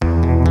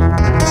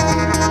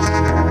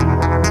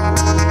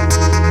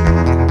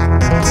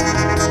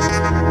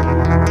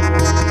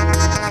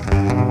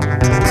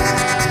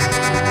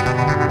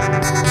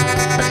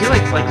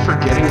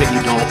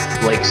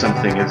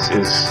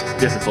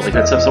difficult. Like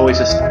that stuff's always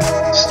just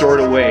stored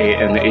away,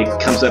 and it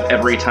comes up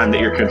every time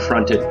that you're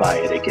confronted by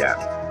it again.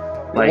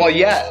 Like, well,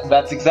 yeah,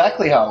 that's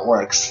exactly how it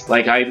works.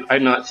 Like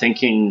I'm not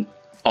thinking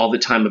all the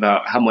time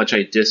about how much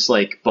I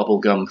dislike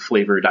bubblegum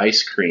flavored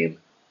ice cream,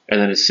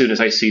 and then as soon as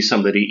I see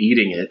somebody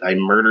eating it, I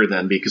murder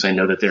them because I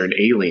know that they're an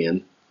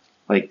alien.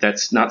 Like,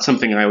 that's not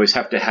something I always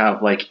have to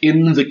have, like,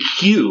 in the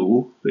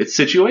queue. It's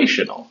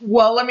situational.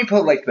 Well, let me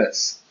put it like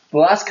this. The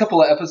last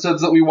couple of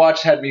episodes that we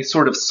watched had me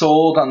sort of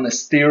sold on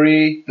this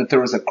theory that there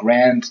was a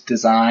grand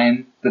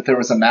design, that there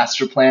was a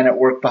master plan at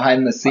work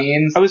behind the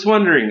scenes. I was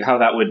wondering how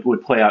that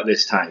would play out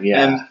this time,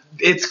 yeah. And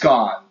it's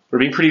gone. We're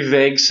being pretty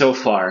vague so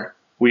far.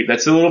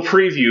 That's a little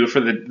preview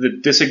for the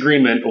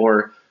disagreement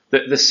or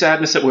the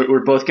sadness that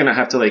we're both going to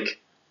have to, like,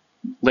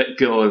 let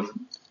go of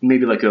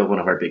one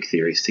of our big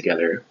theories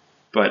together.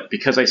 But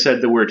because I said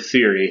the word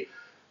theory,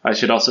 I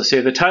should also say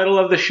the title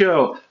of the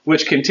show,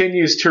 which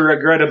continues to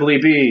regrettably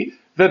be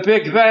The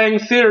Big Bang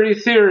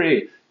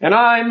Theory. And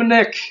I'm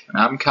Nick. And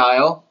I'm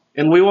Kyle.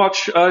 And we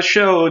watch a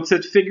show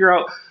to figure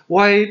out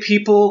why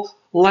people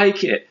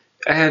like it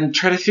and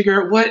try to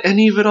figure out what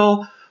any of it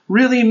all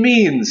really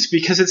means.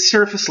 Because it's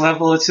surface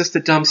level, it's just a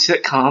dumb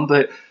sitcom,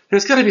 but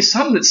there's got to be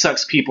something that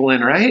sucks people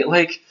in, right?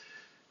 Like,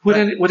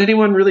 would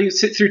anyone really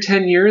sit through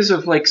 10 years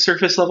of, like,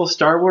 surface level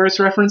Star Wars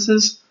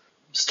references?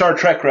 Star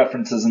Trek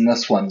references in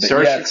this one.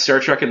 Star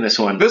Trek in this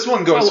one. This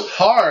one goes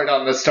hard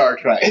on the Star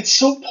Trek. It's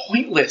so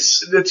pointless,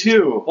 the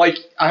two. Like,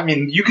 I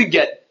mean, you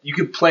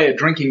could play a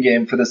drinking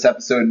game for this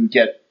episode and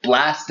get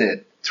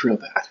blasted. It's real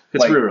bad.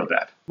 It's real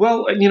bad.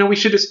 Well, we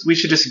should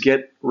just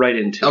get right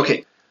into it.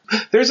 Okay.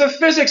 There's a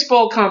physics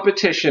bowl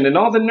competition, and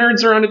all the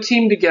nerds are on a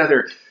team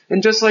together.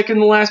 And just like in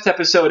the last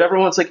episode,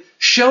 everyone's like,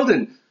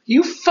 Sheldon,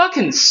 you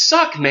fucking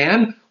suck,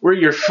 man. We're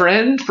your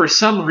friend for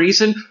some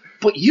reason,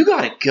 but you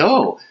gotta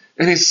go.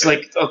 And he's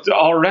like,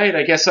 all right,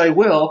 I guess I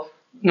will.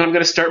 And I'm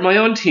going to start my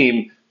own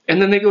team.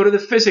 And then they go to the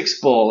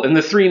physics bowl, and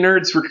the three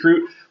nerds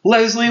recruit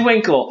Leslie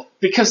Winkle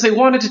because they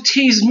wanted to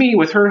tease me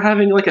with her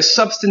having, like, a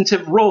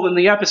substantive role in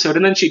the episode,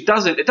 and then she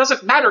doesn't. It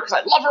doesn't matter because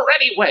I love her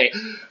anyway.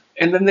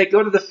 And then they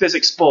go to the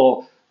physics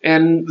bowl,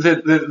 and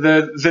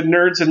the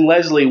nerds and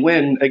Leslie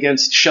win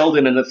against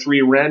Sheldon and the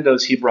three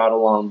randos he brought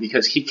along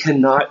because he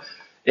cannot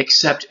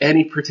accept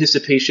any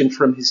participation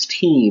from his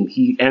team.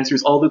 He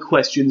answers all the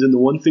questions, and the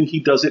one thing he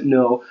doesn't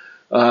know,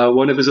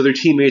 one of his other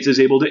teammates is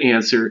able to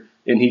answer,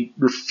 and he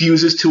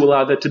refuses to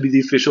allow that to be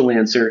the official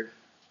answer.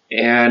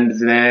 And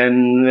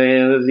then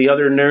the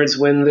other nerds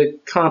win the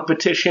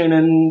competition,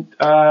 and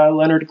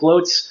Leonard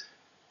gloats,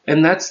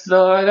 and that's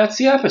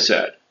the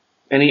episode.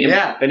 Any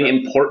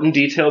important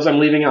details I'm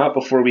leaving out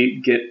before we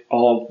get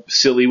all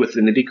silly with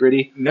the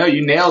nitty-gritty? No,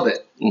 you nailed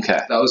it. Okay.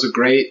 That was a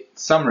great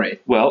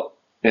summary. Well,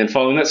 and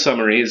following that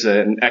summary is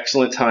an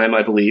excellent time,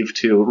 I believe,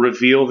 to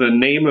reveal the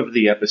name of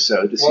the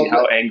episode to see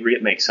how angry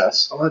it makes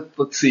us.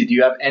 Let's see. Do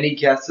you have any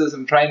guesses?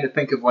 I'm trying to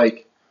think of,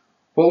 like,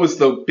 what was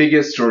the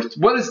biggest, or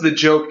what is the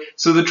joke?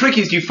 So the trick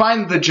is you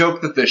find the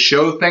joke that the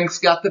show thinks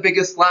got the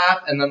biggest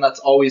laugh, and then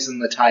that's always in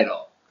the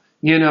title.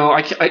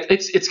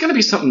 It's going to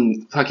be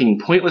something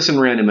fucking pointless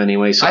and random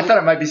anyway. So I thought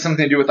it might be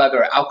something to do with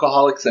either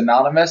Alcoholics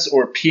Anonymous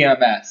or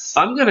PMS.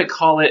 I'm going to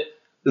call it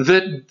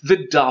the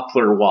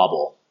Doppler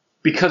Wobble.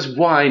 Because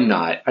why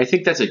not? I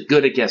think that's as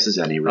good a guess as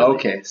any, really.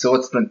 Okay, so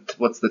what's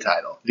the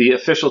title? The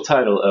official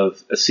title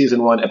of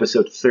Season 1,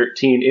 Episode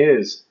 13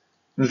 is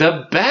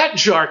The Bat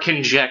Jar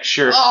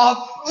Conjecture.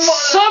 Oh,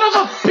 son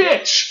of a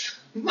bitch!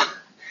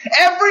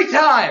 Every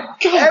time!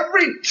 God.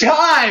 Every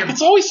time!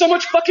 It's always so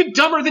much fucking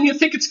dumber than you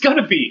think it's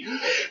gonna be.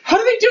 How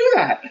do they do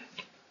that?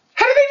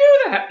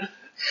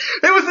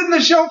 It was in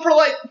the show for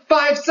like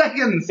 5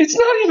 seconds.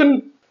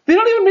 They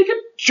don't even make a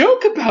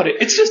joke about it.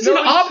 It's just an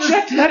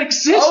object that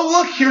exists. Oh,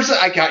 look,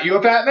 I got you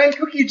a Batman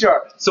cookie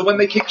jar. So when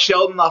they kick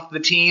Sheldon off the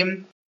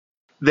team,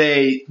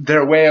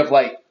 their way of,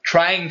 like,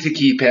 trying to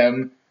keep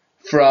him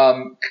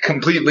from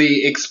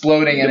completely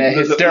exploding in a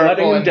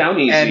hysterical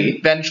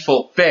and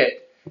vengeful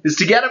fit is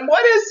to get him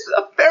what is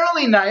a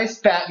fairly nice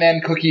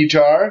Batman cookie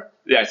jar.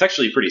 Yeah, it's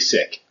actually pretty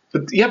sick.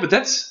 But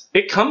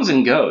it comes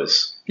and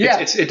goes.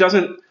 Yeah.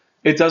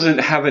 It doesn't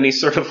have any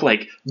sort of,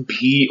 like,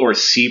 B or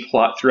C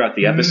plot throughout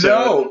the episode.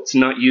 No. It's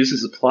not used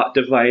as a plot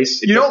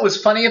device. You know what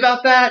was funny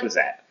about that? What was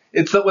that?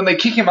 It's that when they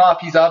kick him off,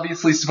 he's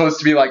obviously supposed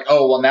to be like,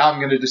 oh, well, now I'm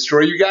going to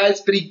destroy you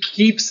guys. But he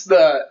keeps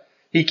the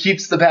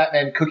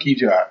Batman cookie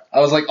jar.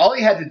 I was like, all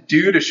he had to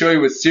do to show he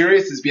was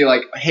serious is be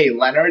like, hey,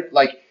 Leonard,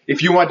 like,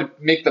 if you wanted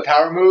to make the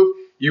power move,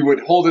 you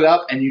would hold it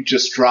up and you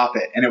just drop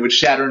it. And it would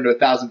shatter into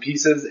 1,000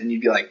 pieces. And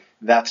you'd be like,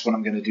 that's what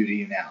I'm going to do to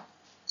you now.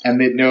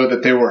 And they'd know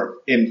that they were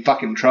in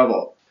fucking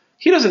trouble.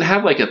 He doesn't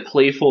have, like, a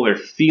playful or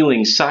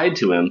feeling side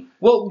to him.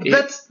 Well,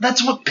 that's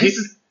what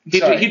pisses...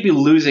 He'd be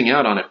losing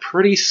out on a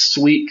pretty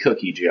sweet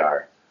cookie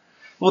jar.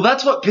 Well,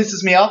 that's what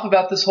pisses me off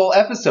about this whole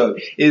episode,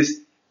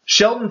 is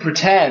Sheldon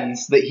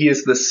pretends that he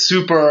is the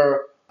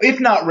super, if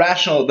not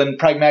rational, then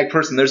pragmatic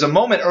person. There's a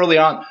moment early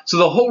on, so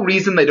the whole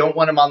reason they don't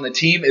want him on the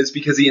team is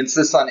because he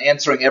insists on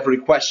answering every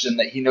question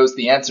that he knows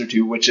the answer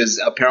to, which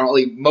is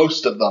apparently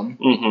most of them,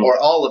 or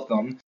all of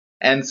them.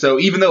 And so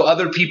even though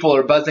other people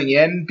are buzzing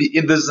in,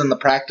 this is in the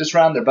practice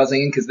round, they're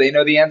buzzing in because they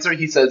know the answer.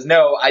 He says,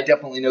 no, I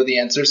definitely know the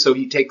answer. So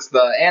he takes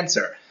the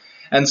answer.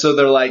 And so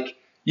they're like,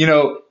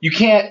 you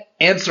can't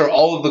answer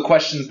all of the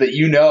questions that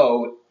you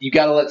know. You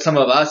got to let some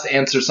of us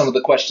answer some of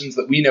the questions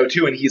that we know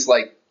too. And he's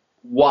like,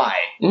 why?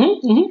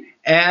 Mm-hmm, mm-hmm.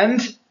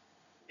 And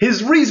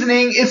his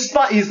reasoning is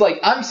fine. He's like,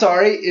 I'm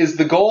sorry, is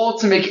the goal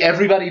to make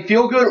everybody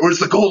feel good or is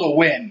the goal to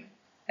win?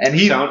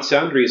 And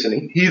sound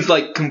reasoning. He's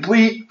like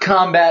complete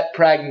combat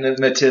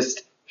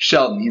pragmatist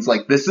Sheldon. He's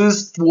like, this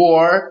is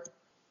war.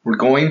 We're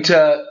going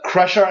to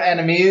crush our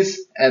enemies,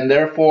 and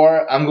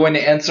therefore I'm going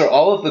to answer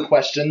all of the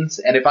questions.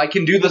 And if I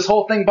can do this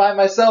whole thing by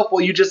myself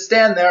while you just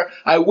stand there,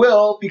 I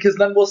will, because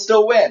then we'll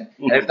still win.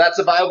 Mm-hmm. And if that's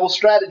a viable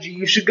strategy,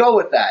 you should go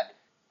with that.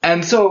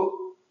 And so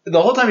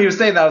the whole time he was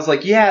saying that, I was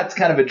like, yeah, it's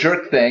kind of a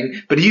jerk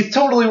thing, but he's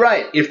totally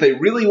right. If they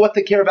really what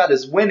they care about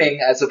is winning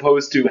as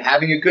opposed to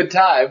having a good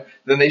time,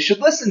 then they should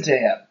listen to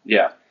him.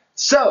 Yeah.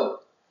 So,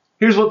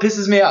 here's what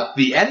pisses me off.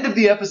 The end of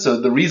the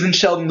episode, the reason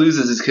Sheldon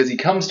loses is because he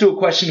comes to a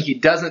question he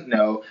doesn't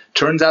know.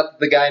 Turns out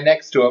that the guy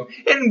next to him,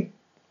 in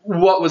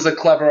what was a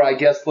clever, I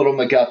guess, little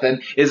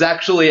MacGuffin, is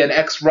actually an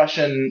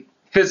ex-Russian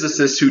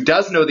physicist who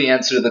does know the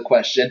answer to the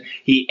question.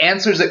 He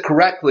answers it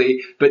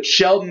correctly, but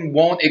Sheldon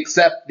won't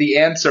accept the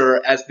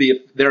answer as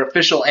their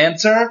official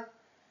answer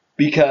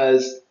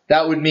because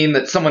that would mean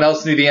that someone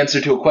else knew the answer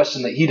to a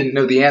question that he didn't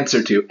know the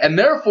answer to. And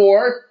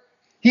therefore,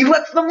 he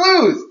lets them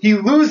lose. He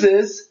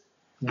loses.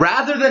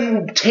 Rather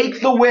than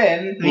take the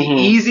win, the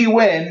easy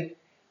win,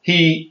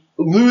 he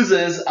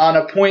loses on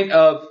a point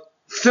of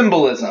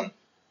symbolism.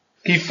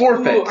 He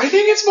forfeits. Ooh, I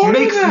think it's more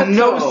Makes than that,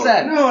 no though.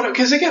 sense. No,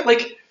 because again,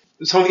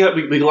 something that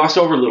we glossed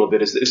over a little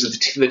bit is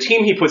the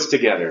team he puts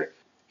together.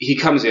 He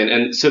comes in,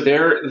 and so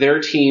their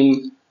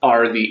team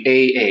are the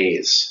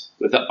AAs,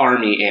 the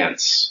Army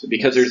Ants,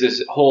 because there's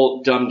this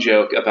whole dumb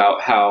joke about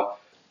how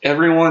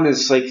everyone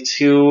is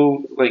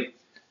too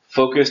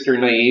focused or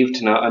naive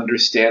to not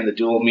understand the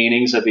dual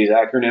meanings of these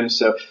acronyms.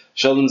 So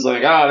Sheldon's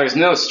like, there's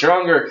no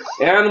stronger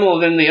animal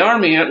than the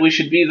Army Ant. We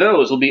should be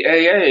those. We'll be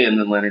AA. And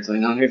then Leonard's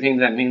like, I think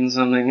that means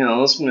something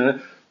else.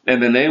 And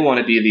then they want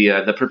to be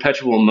the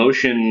Perpetual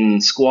Motion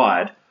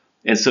Squad.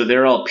 And so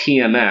they're all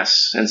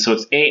PMS. And so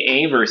it's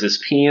AA versus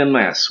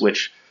PMS,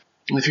 which,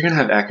 if you're going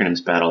to have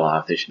acronyms battle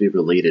off, they should be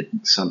related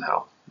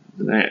somehow.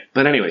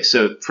 But anyway,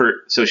 so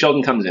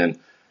Sheldon comes in. And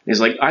he's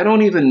like, I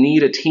don't even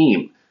need a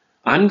team.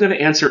 I'm going to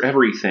answer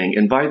everything.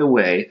 And by the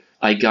way,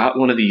 I got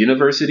one of the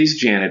university's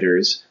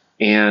janitors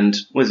and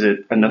was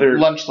it another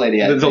lunch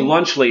lady? The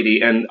lunch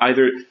lady, and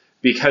either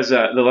because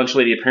the lunch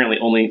lady apparently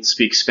only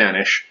speaks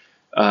Spanish,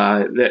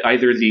 that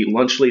either the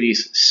lunch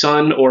lady's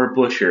son or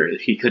butcher,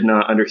 he could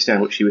not understand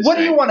what she was saying. What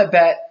do you want to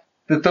bet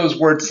that those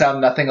words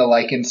sound nothing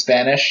alike in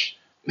Spanish?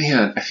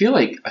 Man, I feel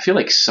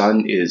like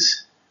son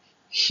is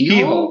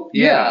hijo.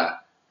 Yeah.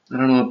 I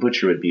don't know what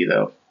butcher would be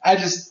though. I'm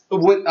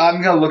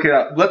going to look it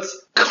up.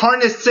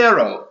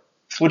 Carnicero,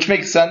 which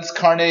makes sense.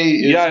 Carne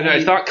is... Yeah, and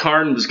I thought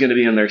carne was going to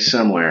be in there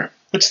somewhere.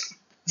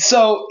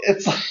 So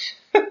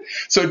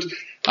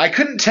I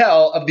couldn't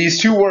tell of these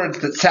two words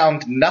that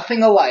sound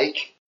nothing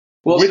alike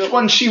which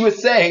one she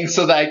was saying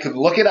so that I could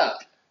look it up.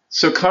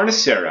 So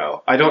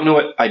carnicero, I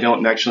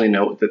don't actually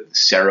know what the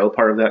cero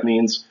part of that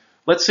means.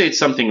 Let's say it's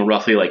something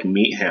roughly like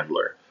meat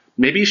handler.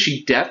 Maybe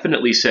she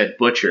definitely said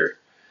butcher,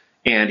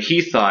 and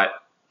he thought,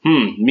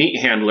 meat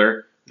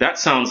handler, that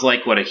sounds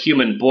like what a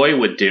human boy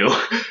would do.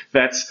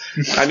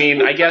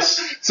 I guess.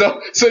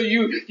 Let's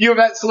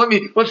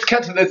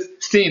cut to this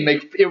scene.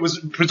 It was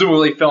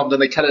presumably filmed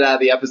and they cut it out of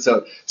the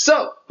episode.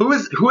 So, who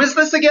is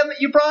this again that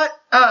you brought?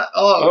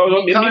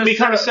 Me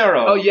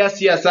Carnicero. Oh,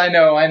 yes, I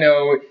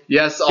know.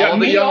 Yes, all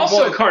the young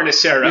also boys.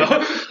 Carnicero.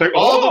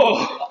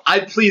 I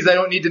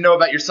don't need to know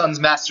about your son's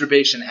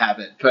masturbation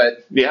habit,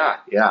 but. Yeah,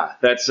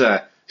 that's,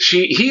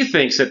 He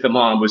thinks that the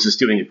mom was just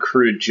doing a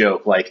crude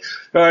joke, like,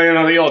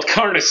 the old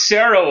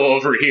carnicero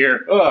over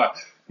here.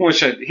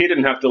 Wish he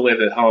didn't have to live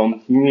at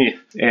home.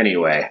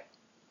 Anyway,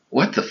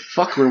 what the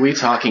fuck were we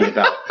talking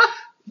about?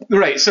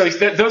 Right, so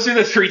those are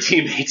the three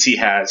teammates he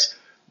has.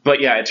 But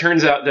yeah, it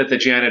turns out that the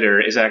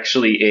janitor is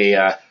actually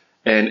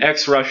an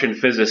ex-Russian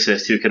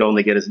physicist who could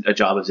only get a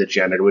job as a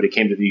janitor when he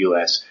came to the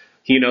U.S.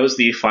 He knows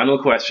the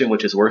final question,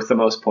 which is worth the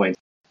most points.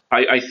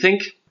 I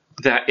think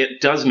that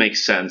it does make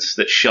sense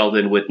that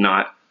Sheldon would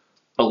not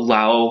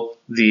allow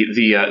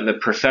the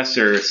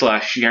professor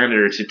 /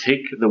 janitor to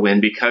take the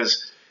win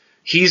because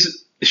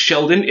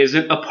Sheldon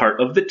isn't a part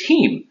of the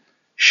team.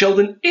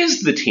 Sheldon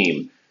is the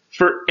team.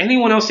 For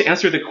anyone else to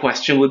answer the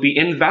question would be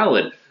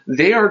invalid.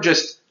 They are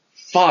just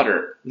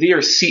fodder. They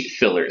are seat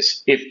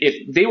fillers.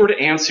 If they were to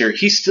answer,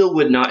 he still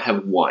would not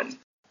have won.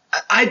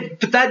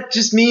 But that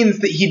just means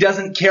that he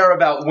doesn't care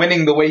about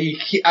winning the way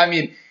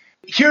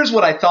here's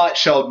what I thought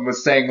Sheldon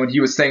was saying when he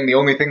was saying the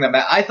only thing that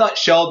mattered. I thought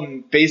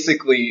Sheldon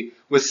basically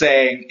was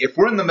saying, if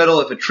we're in the middle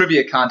of a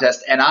trivia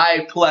contest and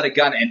I pull out a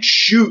gun and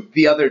shoot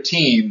the other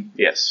team,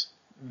 yes,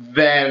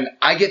 then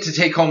I get to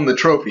take home the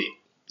trophy.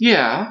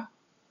 Yeah,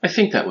 I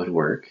think that would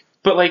work.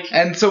 But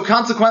and so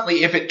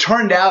consequently, if it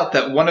turned out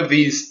that one of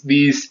these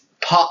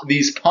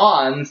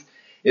pawns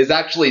is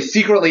actually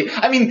secretly...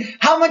 I mean,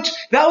 how much...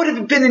 That would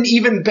have been an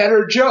even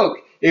better joke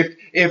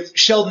if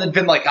Sheldon had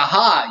been like,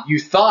 aha, you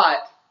thought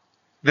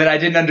that I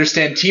didn't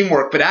understand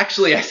teamwork, but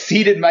actually I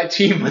seeded my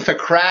team with a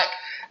crack,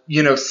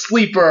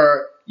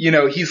 sleeper.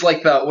 He's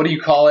like the... What do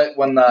you call it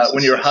when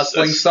you're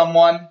hustling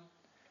someone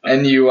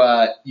and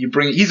you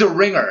bring... He's a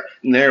ringer.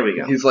 There we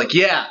go. He's like,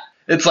 yeah...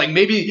 It's like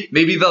maybe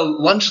the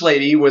lunch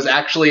lady was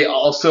actually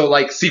also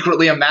like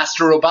secretly a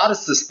master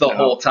roboticist the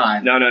whole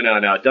time. No.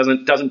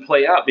 It doesn't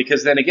play out,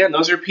 because then again,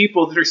 those are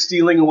people that are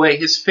stealing away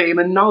his fame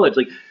and knowledge.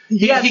 Like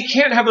he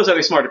can't have those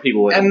other smarter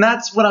people with him. And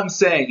that's what I'm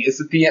saying.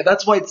 Is at the end,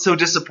 that's why it's so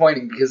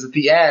disappointing, because at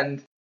the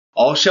end,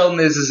 all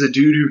Sheldon is a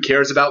dude who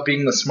cares about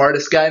being the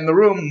smartest guy in the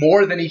room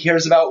more than he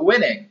cares about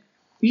winning.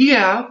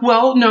 Yeah,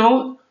 well,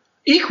 no,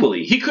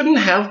 equally. He couldn't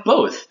have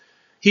both.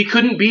 He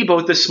couldn't be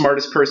both the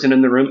smartest person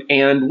in the room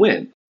and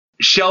win.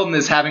 Sheldon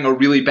is having a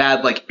really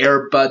bad, like,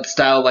 Air Bud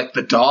style, like,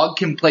 the dog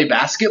can play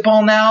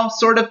basketball now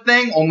sort of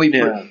thing.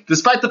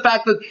 Despite the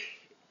fact that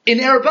in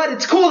Air Bud,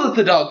 it's cool that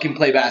the dog can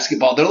play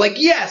basketball. They're like,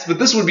 yes, but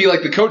this would be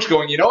like the coach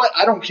going, you know what?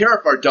 I don't care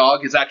if our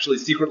dog is actually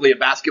secretly a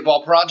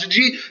basketball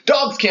prodigy.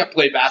 Dogs can't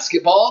play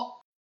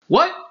basketball.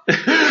 What?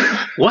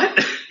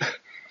 What?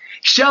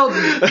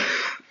 Sheldon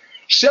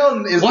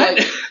is what?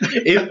 Like,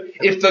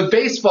 if the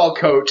baseball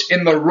coach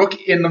in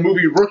the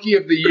movie Rookie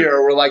of the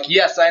Year were like,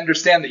 yes, I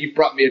understand that you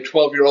brought me a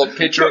 12-year-old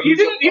pitcher. You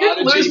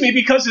didn't lose me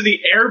because of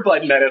the Air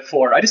Bud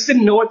metaphor. I just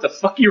didn't know what the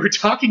fuck you were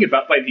talking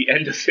about by the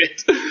end of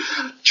it.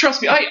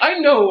 Trust me, I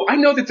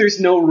know that there's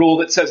no rule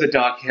that says a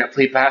dog can't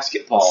play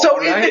basketball. So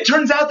right? If it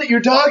turns out that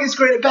your dog is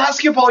great at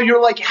basketball,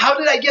 you're like, how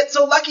did I get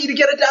so lucky to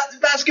get a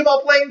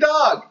basketball playing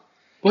dog?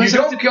 Well,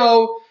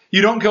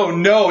 You don't go,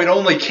 no, it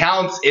only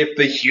counts if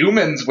the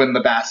humans win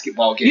the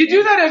basketball game. You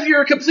do that if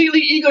you're a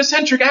completely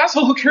egocentric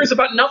asshole who cares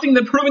about nothing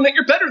than proving that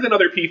you're better than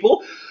other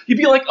people. You'd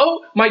be like,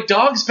 oh, my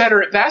dog's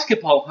better at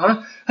basketball,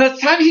 huh?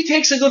 It's time he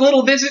takes a good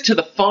little visit to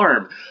the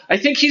farm. I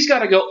think he's got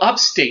to go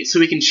upstate so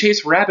he can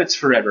chase rabbits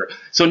forever,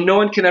 so no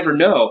one can ever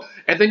know.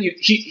 And then you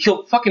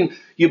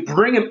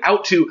bring him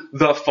out to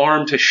the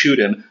farm to shoot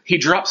him. He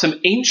drops some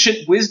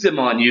ancient wisdom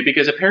on you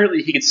because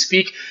apparently he could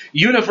speak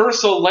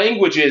universal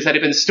languages that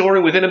have been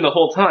storing within him the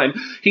whole time.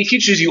 He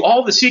teaches you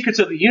all the secrets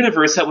of the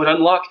universe that would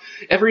unlock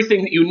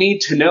everything that you need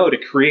to know to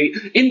create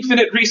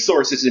infinite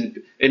resources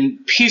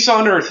and peace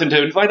on Earth, and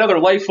to invite other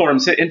life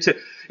forms into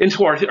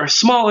our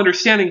small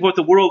understanding of what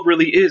the world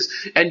really is.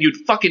 And you'd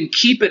fucking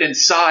keep it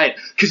inside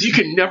because you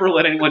can never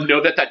let anyone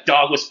know that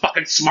dog was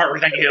fucking smarter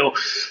than you.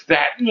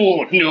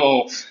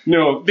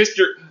 No,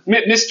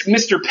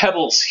 Mr.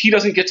 Pebbles, he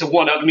doesn't get to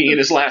one-up me in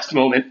his last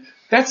moment.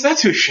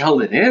 That's who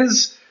Sheldon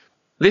is.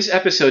 This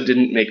episode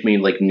didn't make me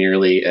like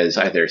nearly as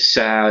either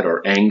sad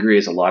or angry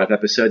as a lot of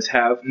episodes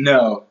have.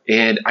 No.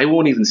 And I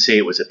won't even say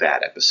it was a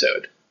bad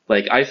episode.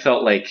 Like, I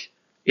felt like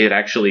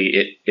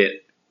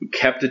it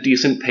kept a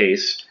decent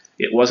pace.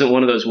 It wasn't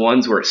one of those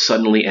ones where it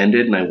suddenly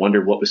ended and I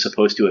wondered what was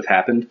supposed to have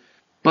happened.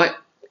 But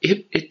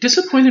it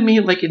disappointed me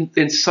like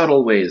in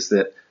subtle ways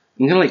that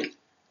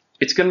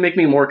it's going to make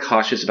me more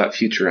cautious about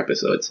future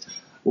episodes.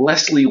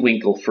 Leslie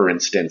Winkle, for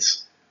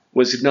instance,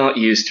 was not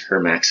used to her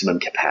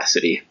maximum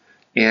capacity.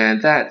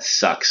 And that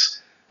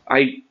sucks.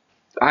 I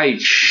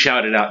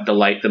shouted out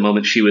delight the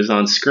moment she was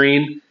on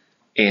screen.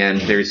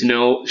 And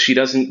she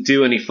doesn't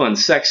do any fun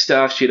sex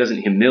stuff. She doesn't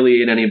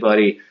humiliate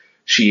anybody.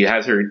 She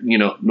has her,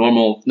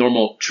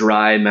 normal,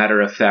 dry,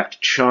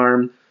 matter-of-fact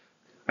charm.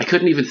 I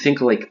couldn't even think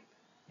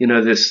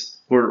this.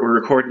 We're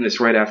recording this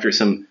right after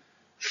some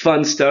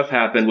fun stuff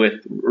happened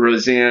with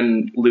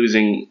Roseanne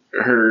losing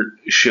her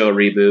show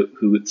reboot,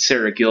 who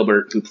Sarah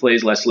Gilbert, who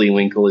plays Leslie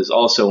Winkle, is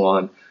also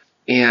on.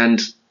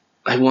 And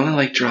I want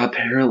to draw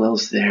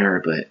parallels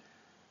there, but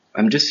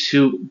I'm just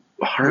too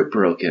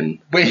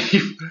heartbroken. Wait,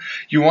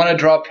 you want to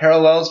draw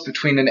parallels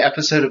between an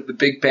episode of The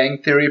Big Bang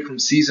Theory from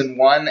season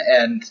 1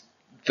 and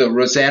the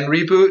Roseanne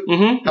reboot?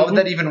 Mm-hmm, How would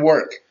that even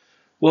work?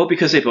 Well,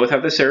 because they both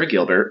have the Sarah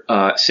Gilbert.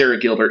 Sarah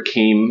Gilbert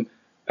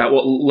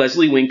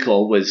Leslie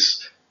Winkle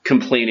was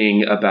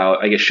complaining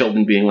about, I guess,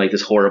 Sheldon being like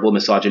this horrible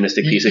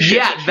misogynistic piece of shit.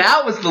 Yeah,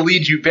 that was the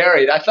lead you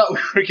buried. I thought we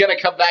were going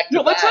to come back to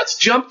that. No, let's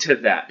jump to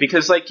that,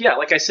 because like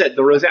I said,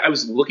 the Roseanne, I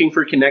was looking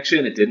for a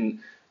connection. It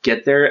didn't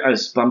get there. I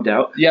was bummed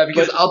out. Yeah,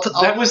 because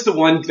that was the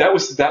one. That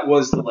was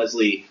the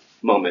Leslie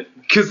moment.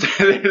 Because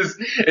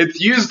it's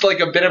used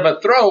like a bit of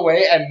a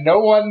throwaway, and no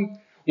one.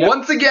 Yep.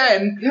 Once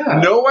again,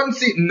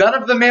 none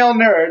of the male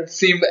nerds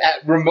seem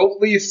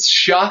remotely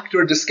shocked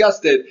or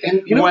disgusted.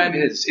 And you know what it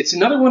is? It's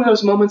another one of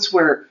those moments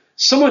where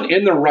someone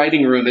in the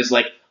writing room is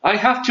like, I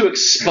have to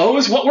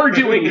expose what we're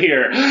doing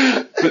here.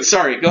 But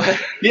sorry, go ahead.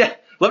 Yeah,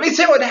 let me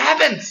say what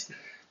happens.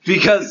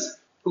 Because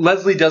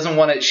Leslie doesn't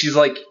want it. She's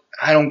like,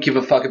 I don't give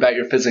a fuck about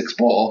your physics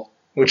bowl,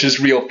 which is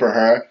real for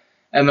her.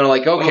 And they're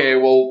like, okay,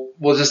 well,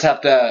 we'll just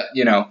have to,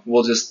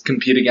 we'll just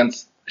compete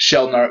against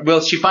Sheldon.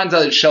 Well, she finds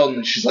out it's Sheldon,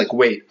 and she's like,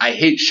 wait, I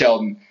hate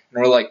Sheldon.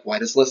 And we're like, why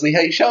does Leslie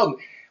hate Sheldon?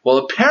 Well,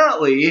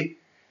 apparently,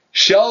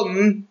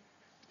 Sheldon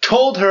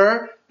told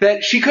her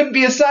that she couldn't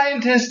be a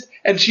scientist,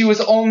 and she was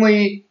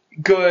only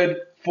good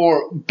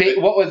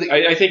what was it?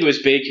 I think it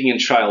was baking and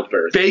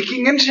childbirth.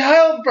 Baking and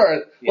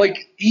childbirth. Yeah.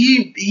 Like,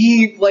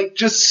 he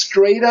just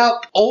straight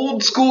up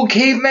old school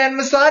caveman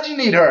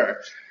misogynied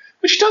her.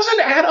 Which doesn't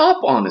add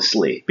up,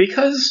 honestly,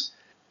 because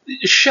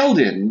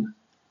Sheldon...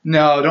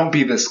 No, don't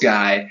be this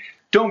guy.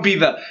 Don't be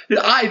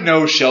I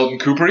know Sheldon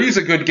Cooper. He's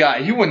a good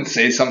guy. He wouldn't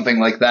say something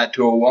like that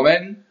to a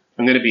woman.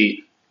 I'm going to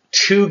be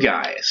two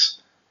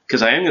guys,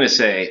 because I am going to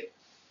say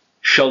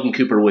Sheldon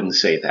Cooper wouldn't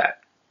say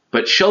that.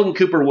 But Sheldon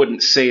Cooper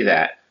wouldn't say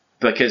that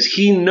because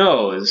he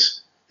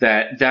knows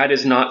that that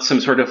is not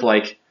some sort of,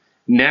 like,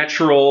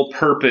 natural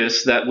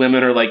purpose that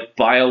women are, like,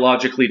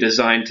 biologically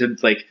designed to,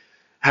 like,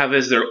 have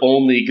as their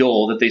only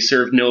goal, that they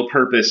serve no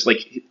purpose. Like,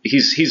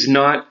 he's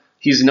not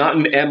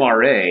an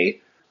MRA.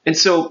 And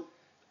so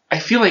I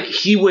feel like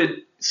he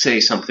would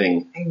say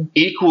something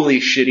equally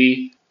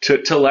shitty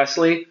to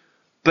Leslie,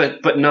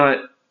 but not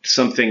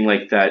something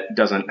like that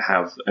doesn't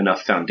have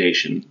enough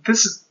foundation.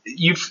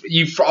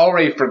 You've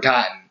already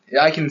forgotten.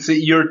 I can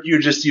see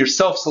you're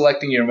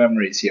self-selecting your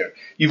memories here.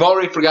 You've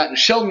already forgotten.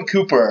 Sheldon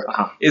Cooper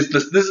is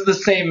this is the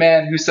same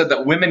man who said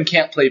that women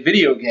can't play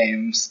video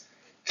games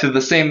to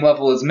the same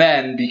level as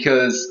men,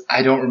 because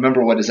I don't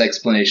remember what his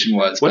explanation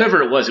was.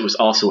 Whatever it was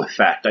also a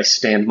fact. I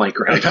stand my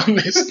ground on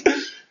this.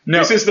 No.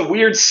 This is the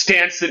weird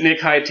stance that Nick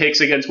Hyde takes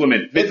against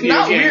women. It's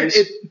not weird.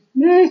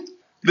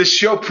 The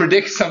show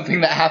predicts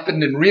something that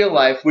happened in real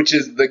life, which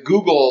is the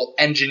Google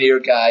engineer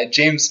guy,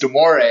 James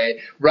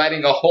Damore,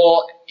 writing a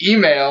whole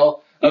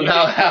email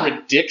about how...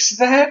 predicts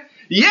that?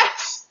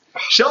 Yes!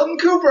 Sheldon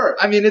Cooper.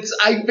 I mean,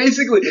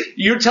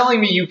 you're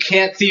telling me you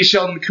can't see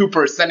Sheldon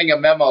Cooper sending a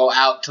memo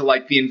out to,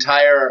 like, the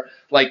entire,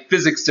 like,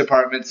 physics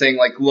department saying,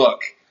 like,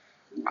 look,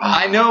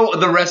 I know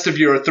the rest of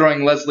you are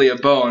throwing Leslie a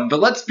bone, but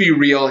let's be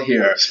real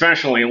here.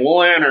 Especially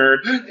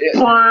Leonard.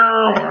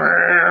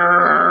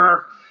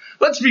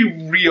 Let's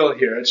be real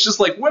here. It's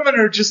just like women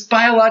are just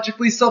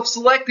biologically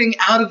self-selecting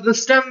out of the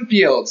STEM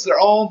fields. They're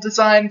all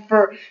designed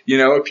for,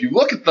 if you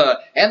look at the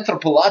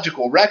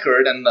anthropological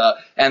record and the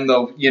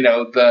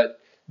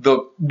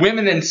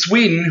women in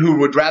Sweden who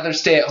would rather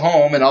stay at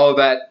home and all of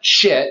that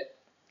shit.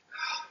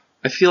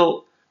 I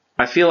feel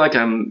like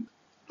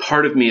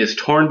part of me is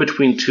torn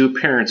between two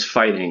parents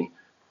fighting,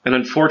 and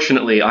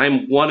unfortunately,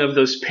 I'm one of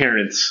those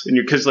parents. And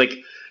because, like,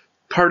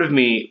 part of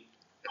me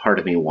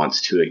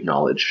wants to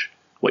acknowledge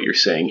what you're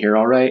saying here.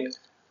 All right,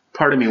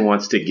 part of me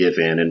wants to give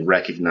in and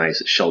recognize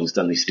that Sheldon's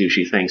done these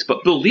douchey things,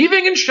 but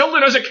believing in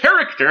Sheldon as a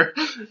character,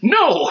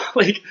 no.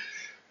 Like,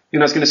 I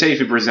was going to say if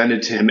you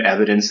presented to him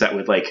evidence that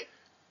would, like,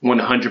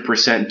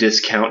 100%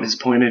 discount his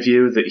point of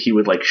view, that he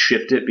would, like,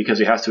 shift it because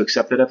he has to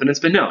accept that evidence.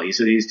 But no,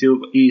 he's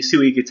too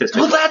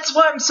egotistical. Well, that's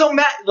why I'm so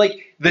mad.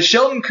 Like, the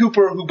Sheldon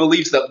Cooper who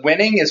believes that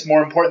winning is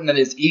more important than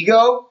his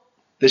ego,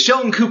 the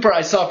Sheldon Cooper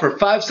I saw for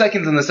 5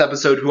 seconds in this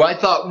episode, who I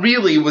thought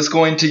really was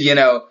going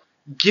to,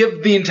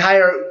 give the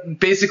entire,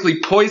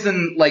 basically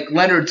poison, like,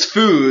 Leonard's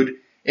food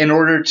in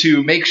order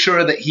to make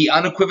sure that he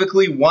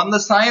unequivocally won the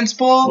science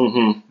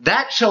ball,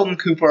 that Sheldon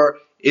Cooper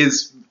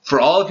is, for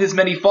all of his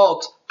many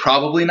faults,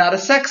 probably not a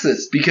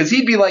sexist, because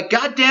he'd be like,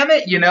 God damn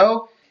it,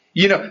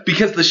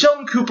 because the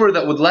Sheldon Cooper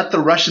that would let the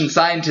Russian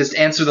scientist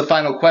answer the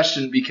final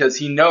question because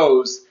he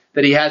knows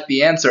that he has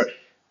the answer,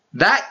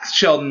 that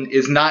Sheldon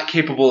is not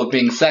capable of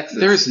being sexist.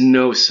 There's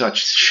no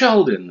such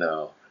Sheldon,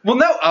 though. Well,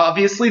 no,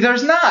 obviously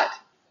there's not.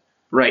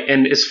 Right,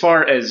 and as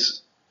far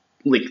as,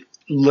 like,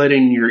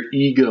 letting your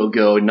ego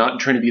go, not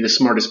trying to be the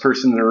smartest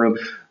person in the room,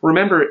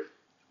 remember,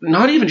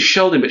 not even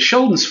Sheldon, but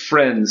Sheldon's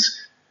friends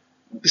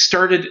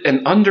started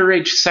an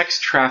underage sex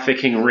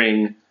trafficking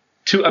ring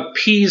to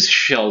appease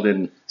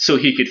Sheldon so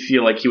he could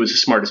feel like he was the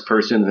smartest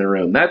person in the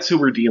room. That's who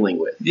we're dealing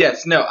with.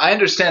 Yes, no, I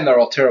understand they're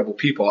all terrible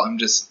people. I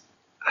just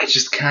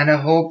kind of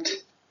hoped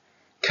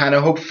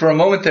for a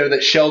moment there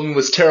that Sheldon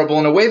was terrible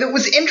in a way that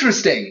was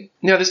interesting.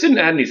 Yeah, this didn't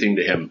add anything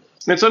to him.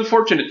 And it's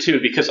unfortunate, too,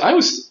 because I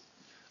was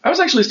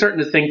actually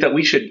starting to think that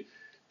we should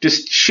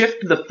just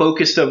shift the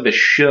focus of the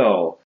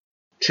show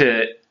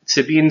to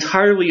be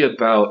entirely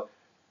about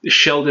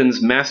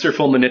Sheldon's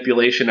masterful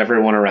manipulation of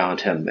everyone around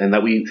him, and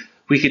that we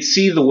could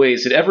see the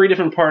ways that every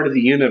different part of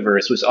the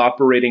universe was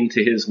operating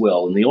to his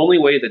will. And the only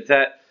way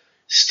that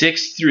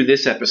sticks through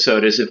this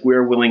episode is if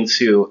we're willing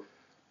to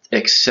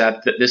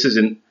accept that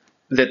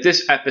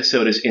this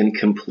episode is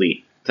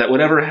incomplete. That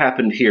whatever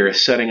happened here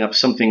is setting up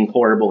something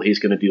horrible he's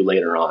going to do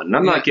later on. And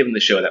I'm not giving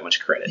the show that much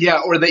credit. Yeah,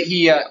 or that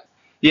he...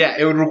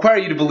 it would require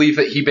you to believe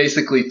that he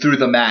basically threw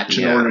the match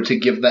in order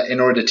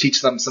to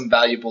teach them some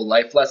valuable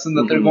life lesson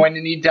that they're going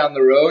to need down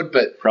the road,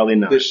 but probably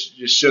not. This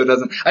show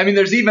doesn't. I mean,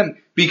 there's even,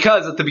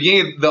 because at the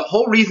beginning, the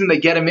whole reason they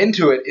get him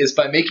into it is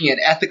by making an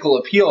ethical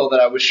appeal that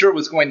I was sure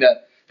was going to,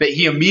 that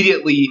he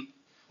immediately,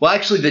 well,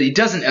 actually that he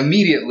doesn't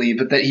immediately,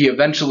 but that he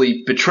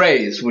eventually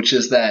betrays, which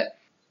is that,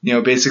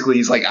 basically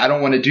he's like, I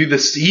don't want to do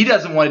this. He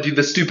doesn't want to do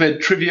the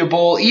stupid trivia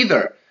bowl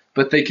either,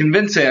 but they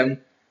convince him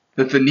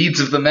that the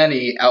needs of the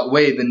many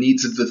outweigh the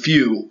needs of the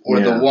few or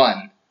the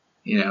one,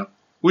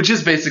 which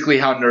is basically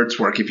how nerds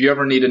work. If you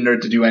ever need a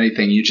nerd to do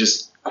anything, you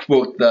just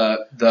quote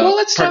the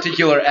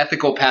particular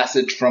ethical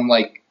passage from,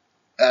 like,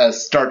 a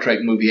Star Trek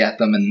movie at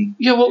them. And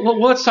yeah, well,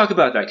 let's talk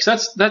about that,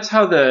 because that's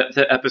how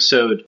the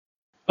episode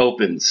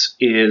opens.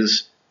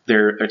 Is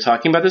they're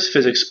talking about this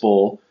physics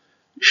bowl.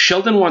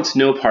 Sheldon wants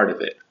no part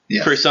of it,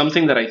 yes, for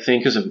something that I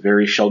think is a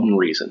very Sheldon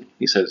reason.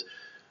 He says,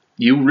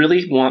 "You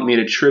really want me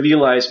to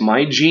trivialize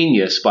my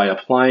genius by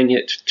applying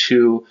it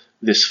to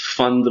this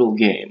fun little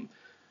game?"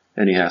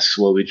 And he asks,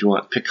 "Well, would you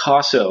want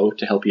Picasso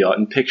to help you out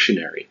in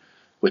Pictionary?"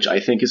 Which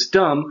I think is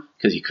dumb,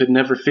 because you could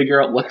never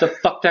figure out what the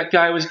fuck that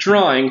guy was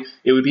drawing.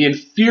 It would be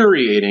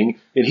infuriating,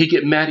 and he'd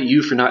get mad at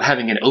you for not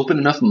having an open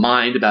enough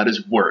mind about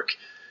his work.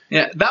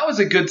 Yeah, that was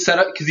a good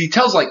setup, because he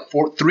tells like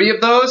 3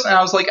 of those, and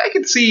I was like, I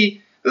could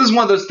see, this is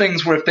one of those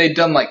things where if they'd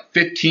done like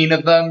 15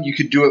 of them, you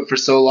could do it for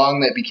so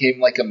long that it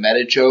became like a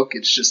meta joke.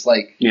 It's just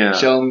like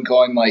Sheldon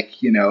going like,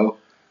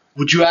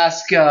 would you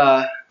ask...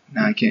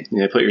 No, I can't.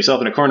 Yeah, put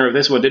yourself in a corner of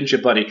this one, didn't you,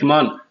 buddy? Come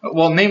on.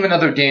 Well, name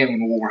another game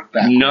and we'll work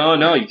back. No,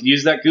 you can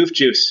use that goof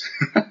juice.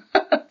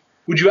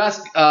 Would you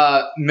ask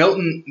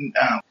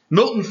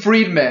Milton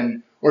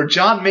Friedman or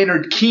John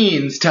Maynard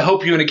Keynes to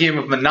help you in a game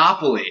of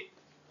Monopoly?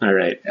 All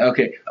right.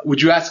 Okay.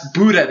 Would you ask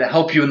Buddha to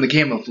help you in the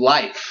game of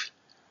life?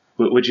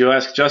 Would you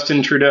ask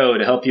Justin Trudeau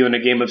to help you in a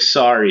game of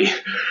sorry?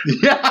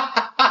 Yeah.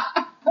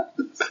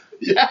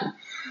 Yeah.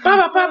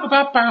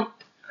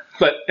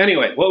 But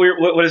anyway,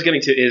 what I was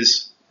getting to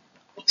is...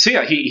 So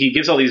yeah, he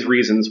gives all these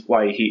reasons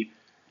why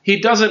he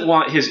doesn't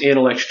want his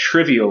intellect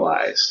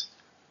trivialized.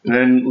 And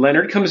then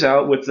Leonard comes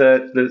out with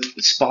the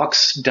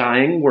Spock's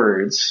dying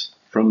words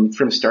from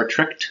Star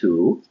Trek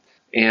II,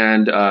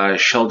 and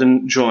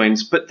Sheldon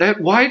joins. But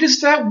why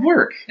does that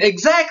work?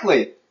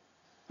 Exactly.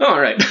 Oh, all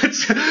right.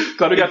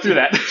 Glad we got through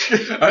that.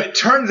 It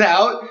turns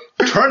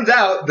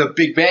out the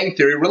Big Bang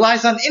Theory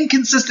relies on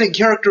inconsistent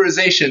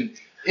characterization.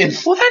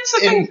 That's the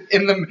thing.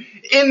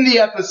 In the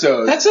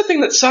episode. That's the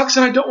thing that sucks,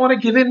 and I don't want to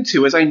give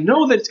into, is I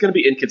know that it's going to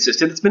be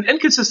inconsistent. It's been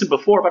inconsistent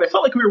before, but I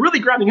felt like we were really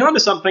grabbing onto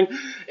something,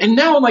 and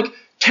now I'm like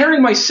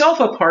tearing myself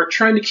apart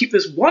trying to keep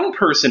this one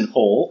person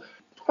whole.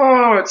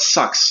 Oh, it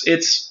sucks.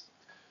 It's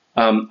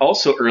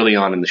also early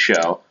on in the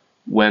show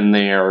when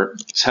they're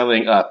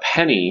telling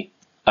Penny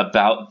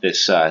about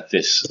this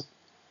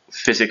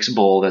physics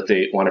bowl that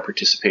they want to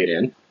participate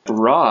in.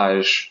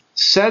 Raj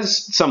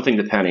says something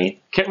to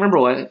Penny. Can't remember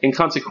what.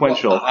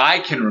 Inconsequential. Well, I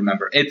can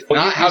remember. It's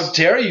not how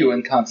dare you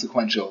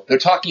inconsequential. They're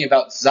talking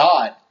about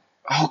Zod.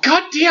 Oh,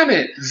 god damn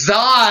it.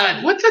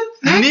 Zod. What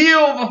the...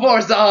 Kneel before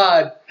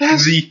Zod.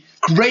 The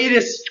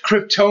greatest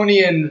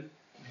Kryptonian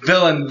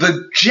villain.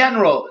 The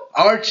general.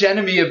 Arch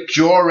enemy of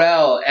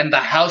Jor-El and the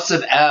House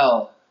of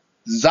El.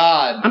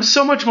 Zod. I'm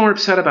so much more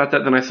upset about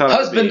that than I thought.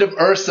 Husband of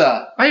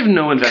Ursa. I have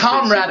no investment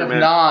Comrade in Superman.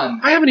 of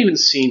Non. I haven't even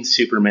seen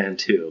Superman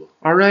 2.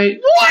 All right?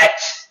 What?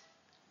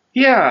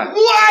 Yeah.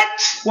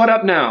 What? What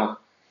up now?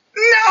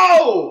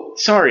 No!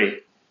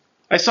 Sorry.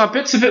 I saw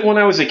bits of it when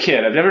I was a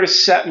kid. I've never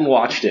just sat and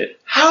watched it.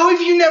 How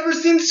have you never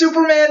seen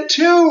Superman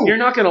 2? You're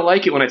not going to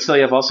like it when I tell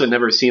you I've also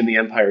never seen The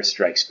Empire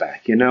Strikes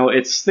Back.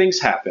 Things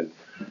happen.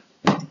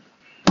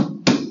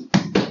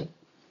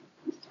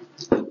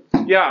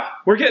 Yeah,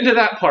 we're getting to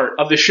that part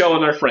of the show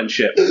and our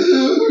friendship.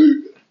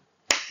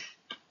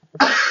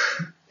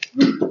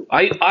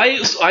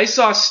 I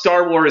saw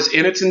Star Wars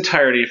in its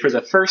entirety for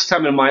the first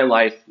time in my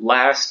life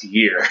last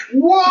year.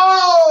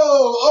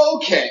 Whoa!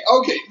 Okay.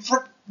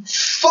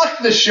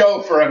 Fuck the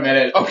show for a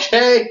minute,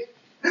 okay?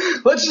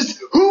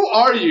 Who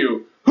are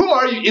you?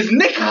 Is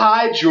Nick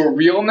Hyde your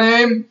real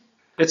name?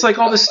 It's like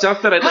all the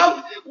stuff that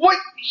What?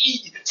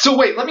 So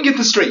wait, let me get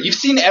this straight. You've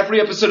seen every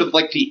episode of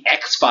like the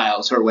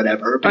X-Files or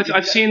whatever.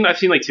 I've seen like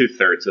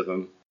 2/3 of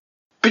them.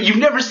 But you've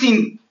never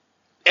seen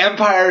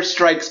Empire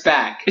Strikes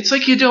Back. It's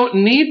like you don't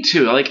need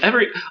to.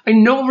 I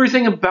know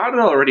everything about it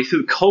already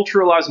through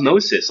cultural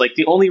osmosis. Like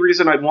the only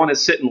reason I'd want to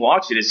sit and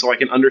watch it is so I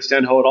can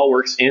understand how it all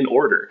works in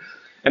order.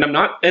 And I'm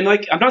not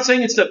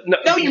saying it's the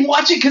No, you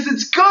watch it because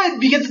it's good,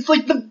 because it's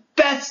like the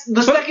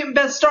second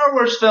best Star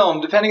Wars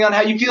film, depending on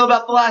how you feel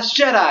about The Last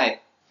Jedi.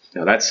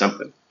 No, that's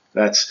something.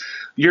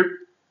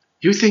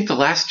 You think The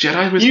Last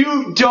Jedi was...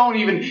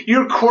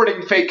 You're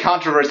courting fake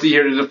controversy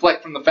here to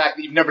deflect from the fact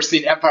that you've never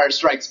seen Empire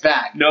Strikes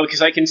Back. No,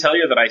 because I can tell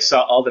you that I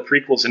saw all the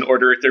prequels in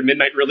order at their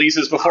midnight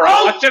releases before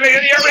I watched any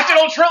of the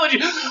original trilogy.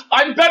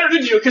 I'm better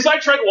than you because I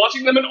tried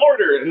watching them in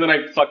order, and then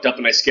I fucked up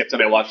and I skipped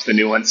and I watched the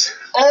new ones.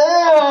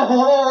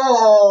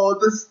 Oh,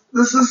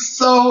 this is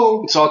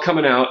so... It's all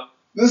coming out.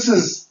 This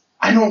is...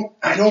 I don't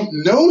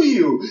know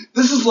you.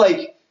 This is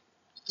like...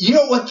 You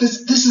know what?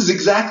 This is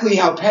exactly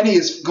how Penny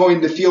is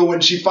going to feel when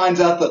she finds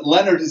out that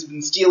Leonard has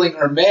been stealing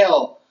her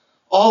mail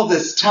all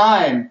this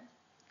time.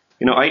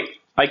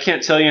 I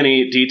can't tell you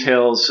any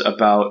details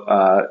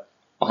about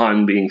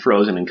Han being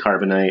frozen in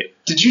carbonite.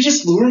 Did you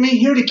just lure me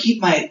here to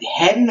keep my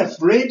head in a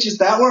fridge? Is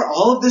that where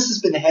all of this has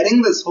been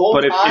heading this whole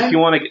time? But if you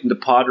want to get into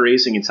pod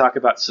racing and talk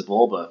about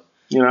Sebulba,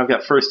 I've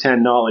got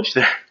first-hand knowledge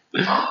there.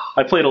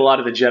 I played a lot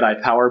of the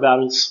Jedi power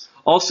battles.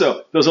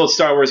 Also, those old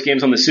Star Wars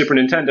games on the Super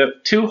Nintendo,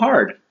 too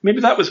hard.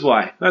 Maybe that was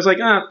why. I was like,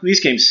 these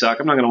games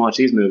suck. I'm not going to watch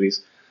these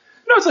movies.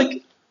 It's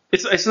like,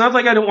 It's not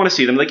like I don't want to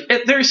see them. Like,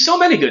 there's so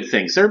many good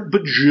things. There are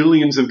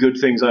bajillions of good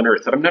things on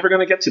Earth that I'm never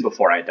going to get to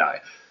before I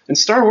die. And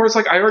Star Wars,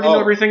 like, I already know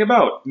everything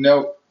about.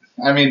 No,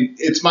 I mean,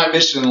 it's my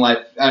mission in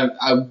life.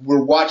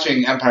 We're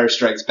watching Empire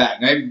Strikes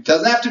Back. Now, it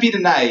doesn't have to be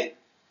tonight.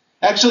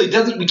 Actually, it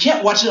doesn't. We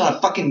can't watch it on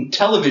a fucking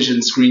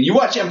television screen. You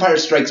watch Empire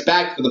Strikes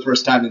Back for the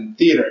first time in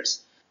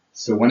theaters.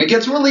 So when it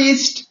gets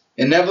released,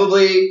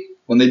 inevitably,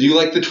 when they do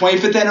like the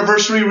 25th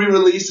anniversary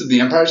re-release of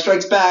The Empire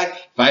Strikes Back,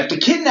 if I have to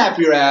kidnap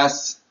your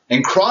ass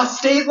and cross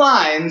state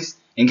lines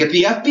and get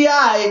the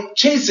FBI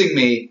chasing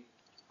me,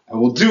 I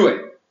will do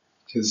it.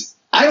 Because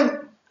I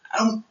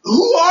don't.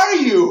 Who are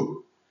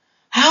you?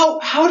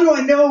 How do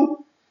I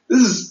know?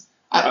 This is.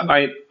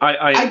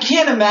 I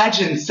can't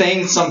imagine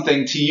saying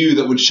something to you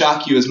that would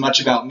shock you as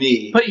much about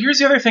me. But here's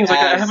the other thing. Like,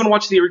 I haven't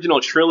watched the original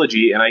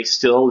trilogy, and I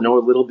still know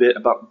a little bit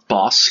about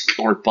Bosk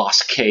or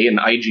Boss K and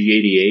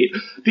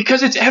IG-88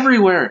 because it's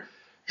everywhere.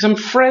 Because I'm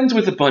friends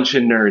with a bunch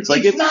of nerds.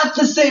 Like, it's not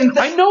the same thing.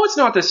 I know it's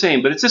not the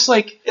same, but it's just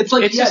like it's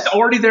yes, just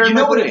already there in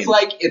my brain. You know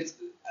what it's like?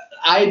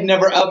 I'd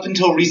never, up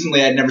until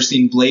recently, I'd never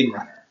seen Blade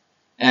Runner.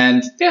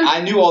 And I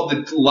knew all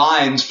the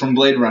lines from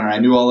Blade Runner. I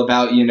knew all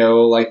about,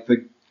 like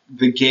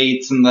the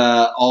gates and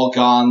the all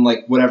gone,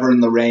 like whatever in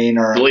the rain,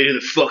 or the lady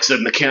that fucks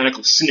a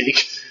mechanical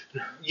snake.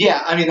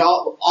 Yeah, I mean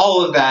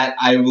all of that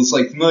I was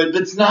like familiar,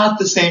 but it's not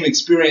the same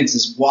experience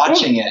as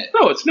watching it.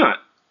 No, it's not.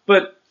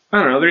 But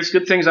I don't know. There's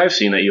good things I've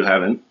seen that you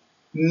haven't.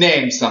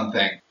 Name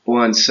something.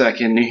 1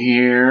 second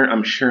here.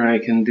 I'm sure I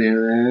can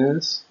do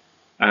this.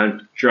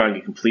 I'm drawing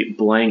a complete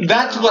blank.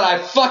 That's what I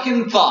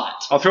fucking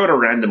thought. I'll throw out a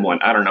random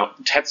one. I don't know.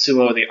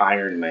 Tetsuo the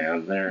Iron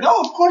Man. There.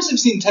 No, of course I've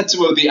seen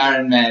Tetsuo the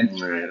Iron Man.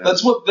 Right,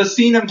 that's what the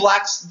scene in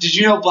Did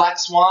you know Black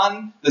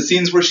Swan? The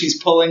scenes where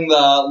she's pulling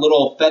the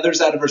little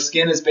feathers out of her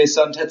skin is based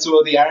on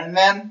Tetsuo the Iron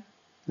Man?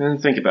 I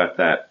didn't think about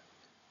that.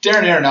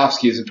 Darren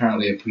Aronofsky is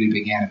apparently a pretty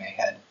big anime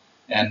head.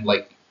 And,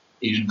 like,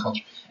 Asian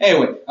culture.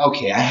 Anyway,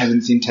 okay, I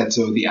haven't seen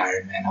Tetsuo the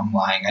Iron Man. I'm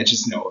lying. I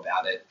just know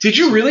about it. Did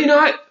you really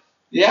not?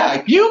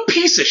 Yeah. You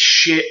piece of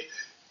shit.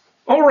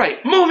 All right,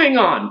 moving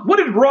on. What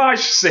did Raj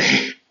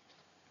say?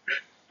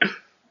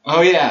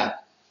 Oh, yeah.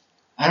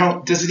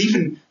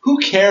 Who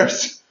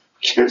cares?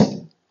 Who cares?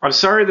 I'm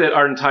sorry that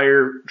our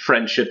entire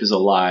friendship is a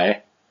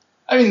lie.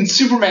 I mean,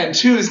 Superman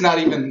 2 is not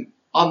even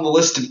on the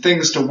list of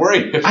things to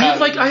worry about.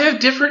 I have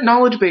different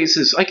knowledge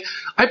bases. Like,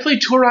 I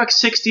played Turok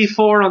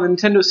 64 on the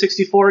Nintendo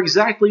 64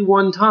 exactly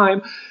one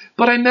time,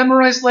 but I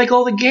memorized, like,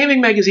 all the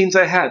gaming magazines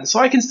I had, so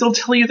I can still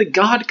tell you the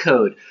God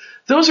code.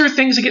 Those are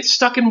things that get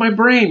stuck in my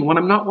brain when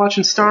I'm not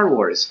watching Star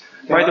Wars.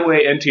 Yeah. By the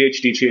way,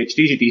 NTH, DTH,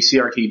 DGD,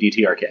 CRT,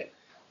 DTRK.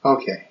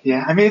 Okay,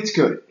 yeah, I mean, it's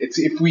good. It's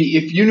if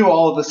you knew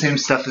all of the same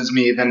stuff as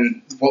me,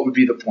 then what would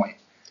be the point?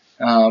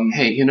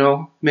 Hey,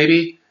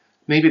 maybe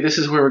this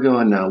is where we're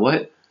going now.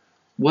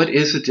 What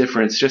is the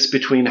difference just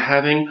between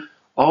having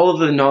all of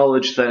the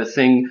knowledge that a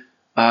thing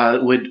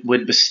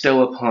would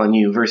bestow upon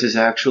you versus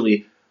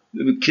actually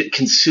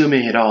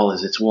consuming it all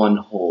as its one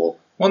whole?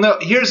 Well, no,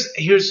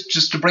 here's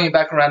just to bring it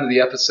back around to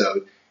the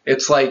episode.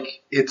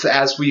 It's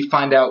as we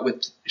find out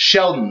with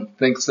Sheldon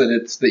thinks that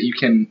it's that you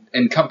can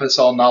encompass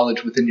all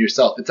knowledge within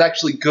yourself. It's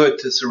actually good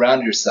to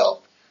surround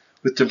yourself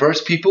with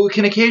diverse people who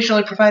can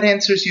occasionally provide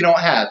answers you don't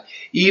have,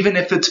 even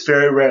if it's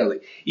very rarely.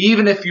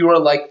 Even if you are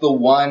like the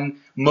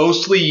one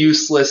mostly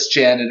useless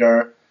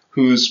janitor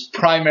whose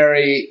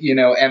primary,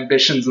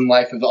 ambitions in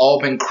life have all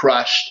been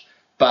crushed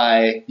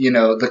by,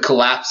 the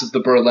collapse of the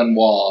Berlin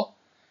Wall.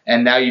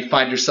 And now you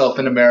find yourself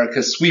in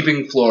America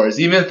sweeping floors.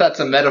 Even if that's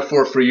a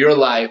metaphor for your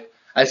life,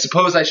 I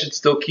suppose I should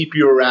still keep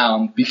you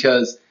around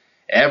because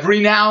every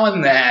now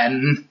and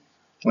then,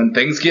 when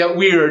things get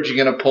weird,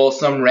 you're going to pull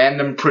some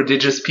random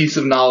prodigious piece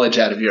of knowledge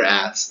out of your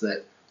ass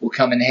that will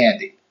come in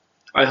handy.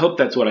 I hope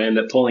that's what I end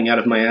up pulling out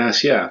of my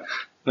ass, yeah.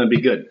 That'd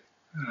be good.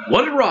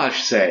 What did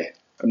Raj say?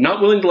 I'm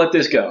not willing to let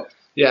this go.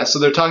 Yeah, so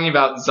they're talking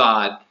about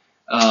Zod,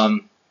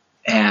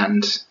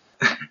 and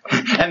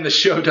the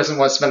show doesn't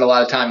want to spend a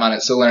lot of time on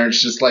it, so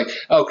Leonard's just like,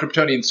 oh,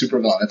 Kryptonian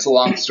supervillain. It's a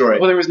long story.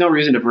 Well, there was no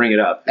reason to bring it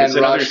up. It's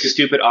and another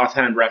stupid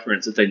offhand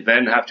reference that they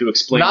then have to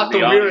explain not to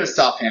the weirdest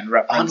offhand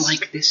reference.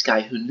 Unlike this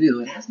guy who knew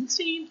and hasn't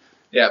seen.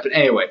 Yeah, but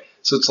anyway,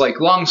 so it's like,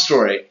 long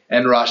story,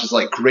 and Raj is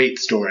like, great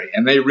story.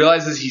 And then he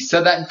realizes he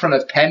said that in front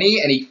of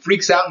Penny, and he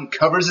freaks out and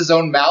covers his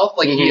own mouth,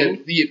 like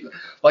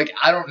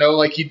I don't know,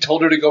 like he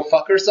told her to go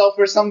fuck herself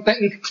or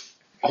something.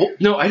 Oh,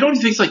 no, I don't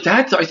think it's like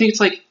that, though. I think it's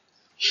like,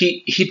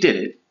 he did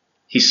it.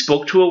 He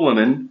spoke to a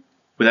woman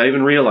without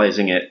even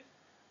realizing it,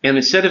 and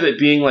instead of it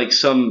being like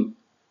some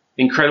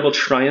incredible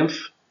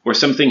triumph or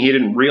something he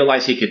didn't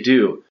realize he could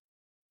do,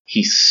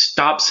 he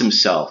stops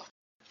himself,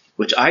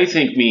 which I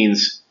think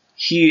means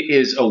he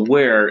is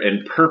aware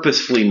and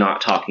purposefully not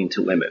talking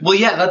to women. Well,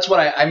 yeah, that's what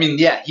I mean,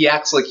 yeah, he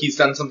acts like he's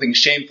done something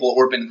shameful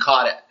or been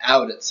caught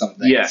out at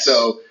something. Yes.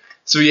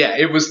 So yeah,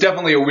 it was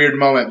definitely a weird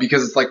moment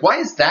because it's like, why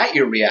is that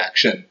your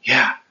reaction?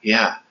 Yeah.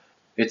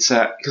 It's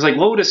because like,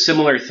 what would a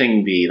similar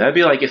thing be? That'd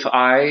be like if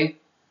I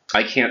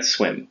can't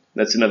swim.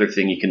 That's another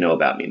thing you can know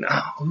about me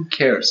now. Oh, who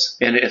cares?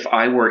 And if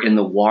I were in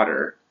the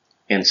water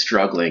and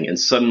struggling and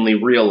suddenly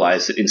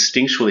realized that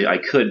instinctually I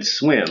could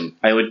swim,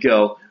 I would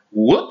go,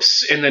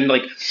 whoops, and then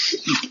like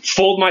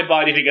fold my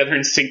body together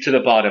and sink to the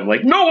bottom.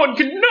 Like, no one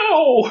can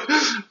know.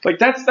 Like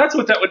that's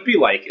what that would be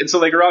like. And so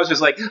like Raj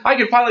was like, I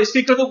can finally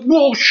speak to the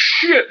whoa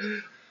shit.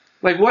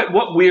 Like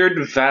what weird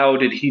vow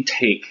did he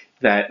take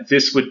that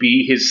this would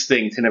be his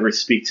thing to never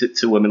speak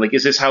to women? Like,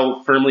 is this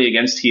how firmly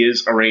against he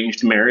is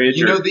arranged marriage?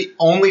 You know, the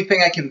only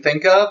thing I can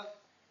think of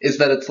is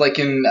that it's like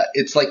in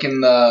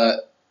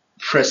the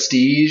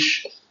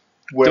Prestige.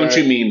 Where, don't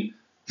you mean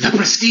the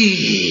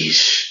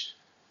Prestige?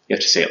 You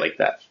have to say it like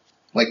that.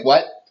 Like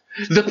what?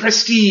 The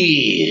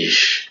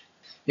Prestige.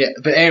 Yeah,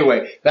 but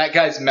anyway, that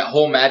guy's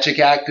whole magic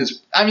act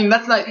is, I mean,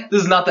 this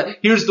is not the,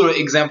 here's the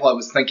example I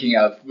was thinking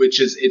of,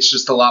 which is, it's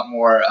just a lot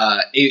more,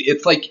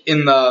 it's like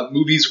in the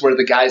movies where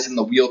the guy's in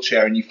the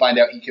wheelchair and you find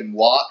out he can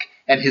walk,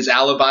 and his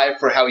alibi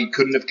for how he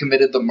couldn't have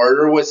committed the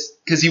murder was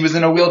because he was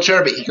in a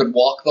wheelchair, but he could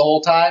walk the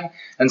whole time,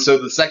 and so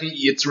the second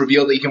it's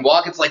revealed that he can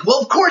walk, it's like, well,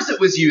 of course it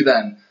was you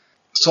then.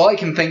 So all I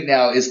can think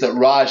now is that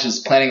Raj is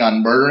planning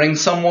on murdering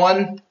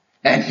someone,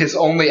 and his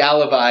only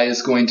alibi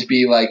is going to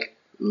be like,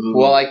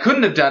 well, I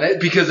couldn't have done it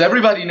because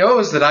everybody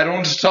knows that I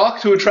don't talk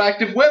to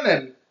attractive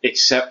women.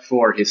 Except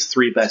for his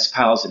three best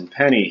pals and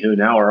Penny, who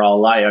now are all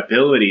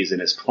liabilities in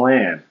his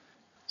plan.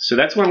 So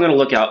that's what I'm going to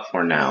look out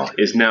for now,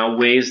 is now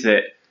ways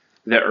that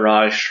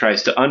Raj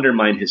tries to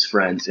undermine his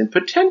friends and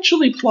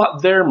potentially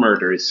plot their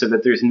murders so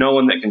that there's no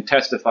one that can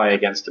testify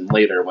against him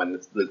later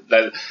when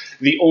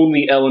the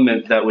only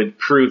element that would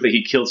prove that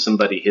he killed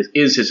somebody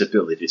is his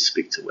ability to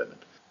speak to women.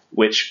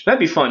 Which, that'd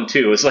be fun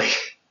too. It's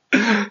like,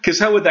 because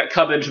how would that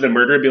come into the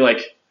murder? It'd be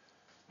like,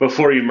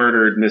 before you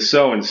murdered Miss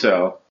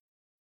So-and-so,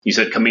 you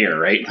said, come here,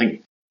 right?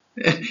 Like,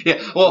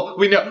 yeah, well,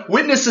 we know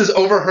witnesses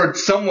overheard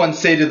someone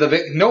say to the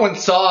victim, no one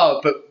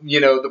saw, but, you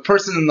know, the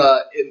person in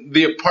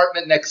the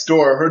apartment next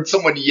door heard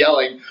someone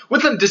yelling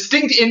with a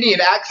distinct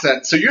Indian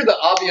accent, so you're the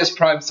obvious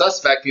prime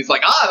suspect. He's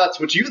like, that's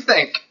what you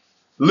think.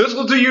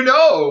 Little do you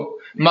know,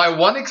 my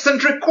one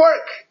eccentric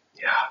quirk.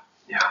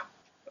 Yeah.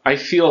 I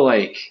feel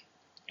like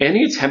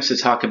any attempts to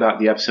talk about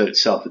the episode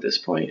itself at this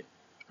point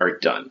are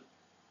done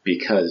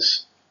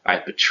because I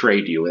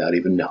betrayed you without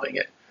even knowing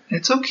it.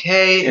 It's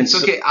okay. It's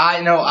okay.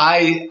 I know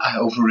I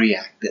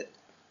overreacted.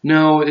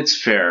 No,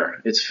 it's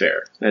fair. It's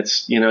fair.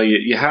 That's, you know,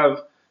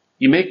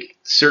 you make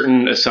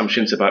certain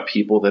assumptions about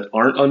people that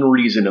aren't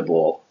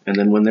unreasonable, and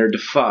then when they're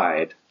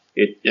defied,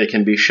 it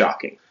can be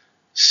shocking.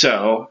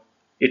 So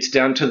it's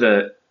down to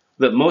the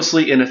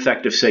mostly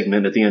ineffective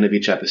segment at the end of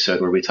each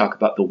episode where we talk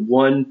about the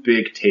one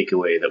big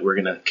takeaway that we're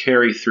going to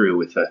carry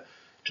through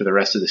to the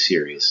rest of the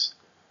series.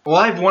 Well,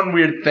 I have one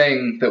weird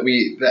thing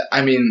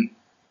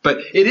but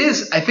it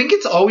is, I think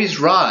it's always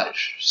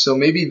Raj. So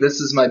maybe this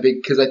is my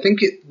big, because I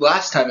think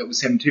last time it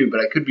was him too, but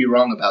I could be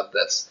wrong about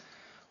this,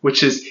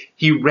 which is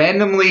he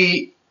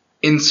randomly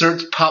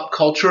inserts pop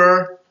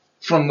culture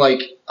from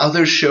like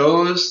other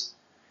shows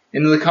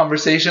into the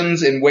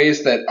conversations in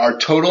ways that are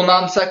total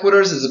non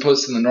sequiturs as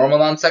opposed to the normal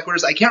non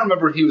sequiturs. I can't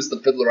remember if he was the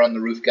Fiddler on the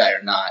Roof guy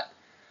or not.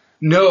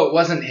 No, it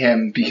wasn't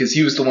him because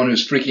he was the one who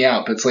was freaking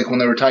out. But it's like when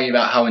they were talking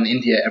about how in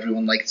India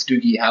everyone likes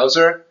Doogie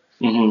Howser.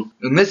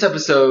 Mm-hmm. In this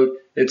episode,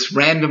 it's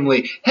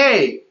randomly,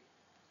 hey,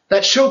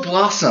 that show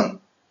Blossom.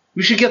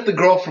 We should get the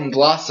girl from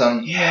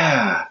Blossom.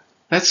 Yeah,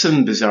 that's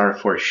some bizarre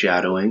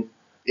foreshadowing.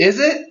 Is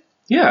it?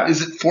 Yeah.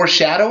 Is it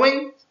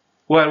foreshadowing?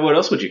 What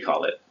else would you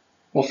call it?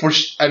 Well,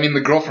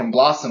 the girl from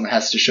Blossom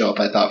has to show up,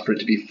 I thought, for it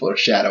to be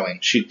foreshadowing.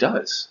 She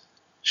does.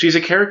 She's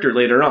a character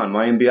later on,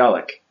 Mayim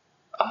Bialik.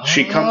 Oh.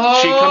 She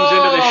comes into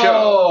the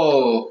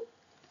show.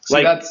 So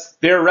like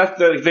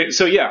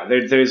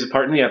there's a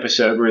part in the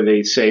episode where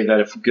they say that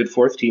a good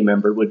fourth team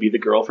member would be the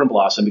girl from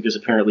Blossom because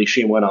apparently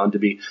she went on to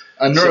be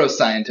a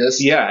neuroscientist.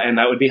 Yeah, and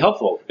that would be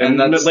helpful. And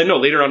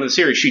later on in the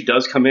series, she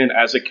does come in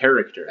as a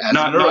character,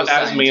 not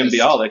as Mayim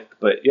Bialik,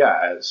 but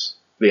as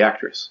the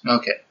actress.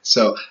 Okay,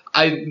 so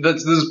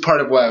this is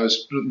part of why I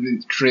was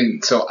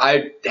trained. So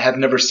I have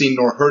never seen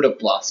nor heard of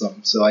Blossom,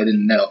 so I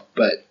didn't know.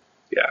 But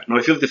yeah, no,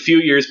 I feel like the few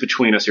years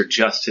between us are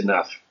just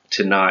enough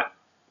to not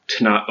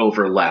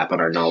overlap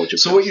on our knowledge of.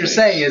 So what you're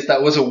saying is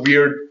that was a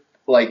weird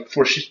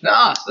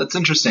that's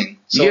interesting.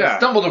 So I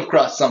stumbled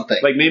across something.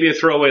 Like maybe a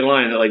throwaway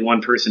line that like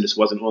one person just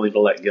wasn't willing to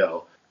let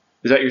go.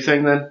 Is that your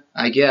thing then?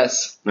 I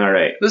guess. All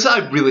right.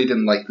 I really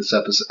didn't like this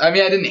episode. I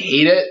mean, I didn't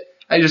hate it.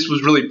 I just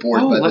was really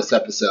bored by this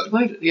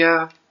episode.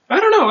 Yeah. I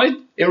don't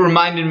know. It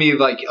reminded me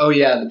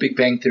the Big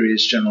Bang Theory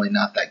is generally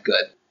not that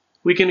good.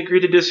 We can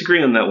agree to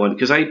disagree on that one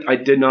because I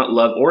did not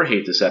love or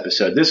hate this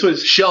episode. This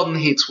was Sheldon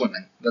hates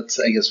women.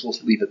 I guess we'll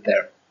leave it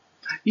there.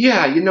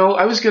 Yeah,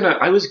 I was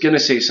gonna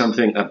say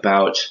something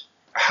about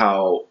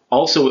how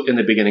also in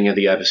the beginning of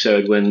the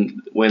episode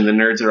when the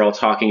nerds are all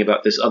talking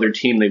about this other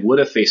team they would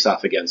have faced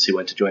off against who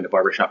went to join the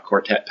barbershop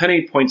quartet,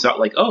 Penny points out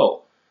like,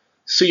 oh,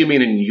 so you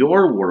mean in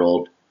your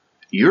world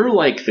you're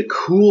like the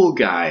cool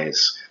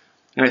guys.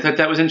 And I thought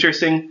that was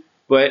interesting,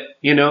 but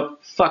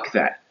fuck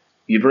that.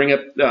 You bring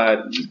up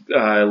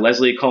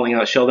Leslie calling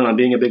out Sheldon on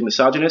being a big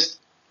misogynist.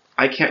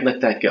 I can't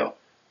let that go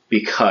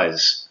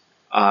because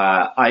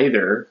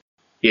either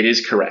it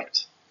is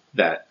correct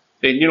that,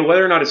 and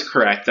whether or not it's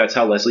correct, that's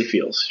how Leslie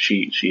feels.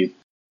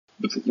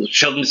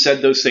 Sheldon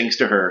said those things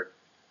to her.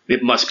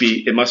 It must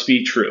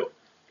be true,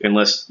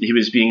 unless he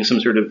was being some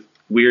sort of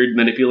weird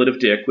manipulative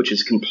dick, which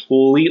is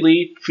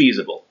completely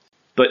feasible.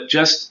 But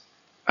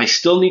I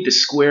still need to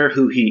square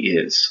who he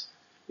is.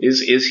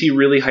 Is he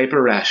really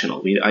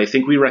hyper-rational? I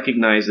think we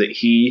recognize that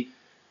he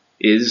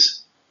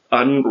is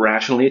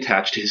unrationally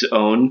attached to his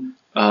own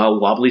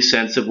wobbly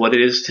sense of what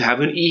it is to have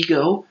an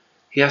ego.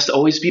 He has to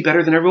always be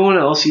better than everyone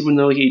else, even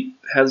though he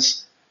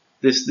has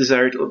this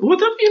desire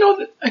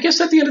to... I guess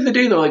at the end of the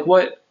day, though, like,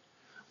 what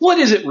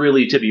is it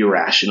really to be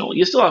rational?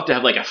 You still have to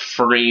have, like, a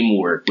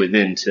framework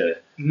within to...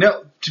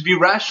 No, to be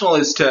rational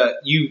is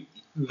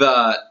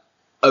the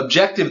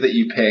objective that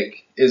you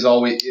pick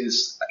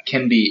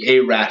can be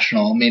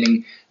irrational,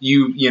 meaning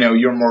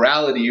your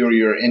morality or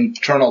your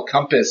internal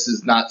compass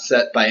is not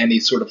set by any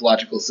sort of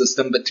logical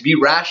system. But to be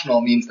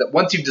rational means that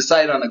once you've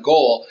decided on a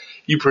goal,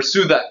 you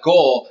pursue that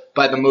goal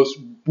by the most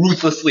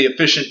ruthlessly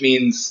efficient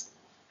means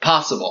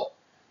possible.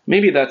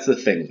 Maybe that's the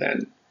thing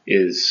then,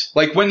 is...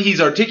 Like when he's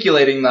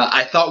articulating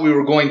I thought we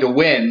were going to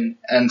win,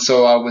 and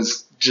so I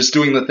was just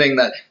doing the thing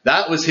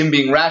that was him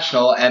being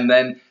rational, and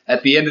then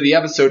at the end of the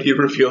episode he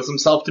reveals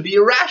himself to be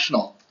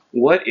irrational.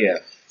 What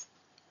if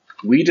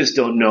we just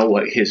don't know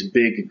what his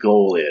big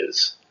goal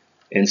is?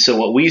 And so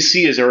what we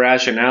see as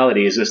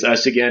irrationality is just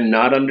us, again,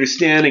 not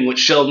understanding what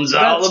Sheldon's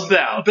all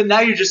about. But now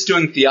you're just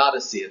doing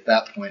theodicy at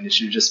that point. Is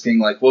you're just being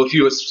like, well, if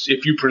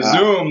you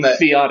presume that...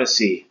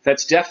 Theodicy.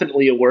 That's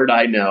definitely a word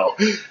I know.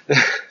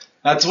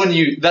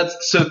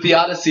 So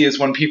theodicy is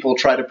when people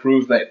try to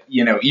prove that,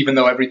 even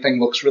though everything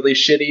looks really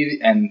shitty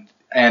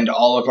and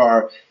all of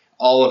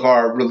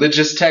our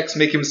religious texts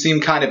make him seem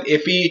kind of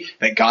iffy,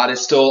 that God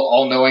is still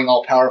all-knowing,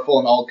 all-powerful,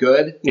 and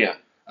all-good. Yeah.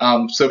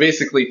 So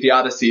basically,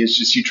 theodicy is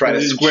just you try to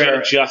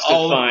square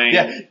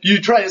justifying. You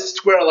try to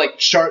square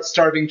like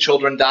starving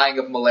children dying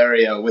of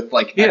malaria with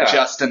like a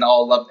just and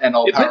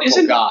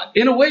all-powerful God.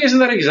 In a way, isn't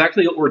that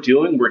exactly what we're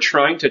doing? We're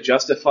trying to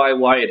justify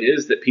why it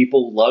is that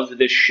people love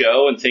this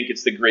show and think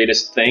it's the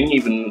greatest thing,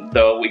 even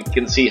though we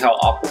can see how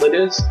awful it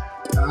is.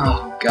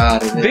 Oh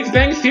God! Big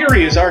Bang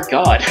Theory is our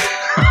God.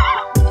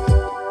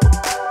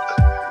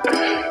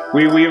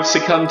 We have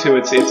succumbed to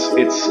its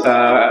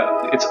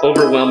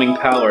overwhelming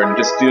power and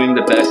just doing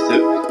the best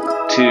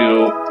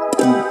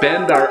to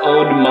bend our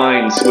own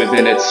minds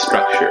within its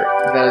structure.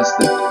 That is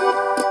the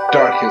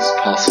darkest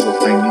possible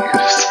thing you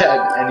could have said,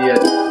 and yet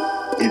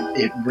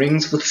it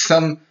rings with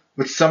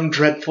some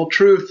dreadful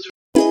truth.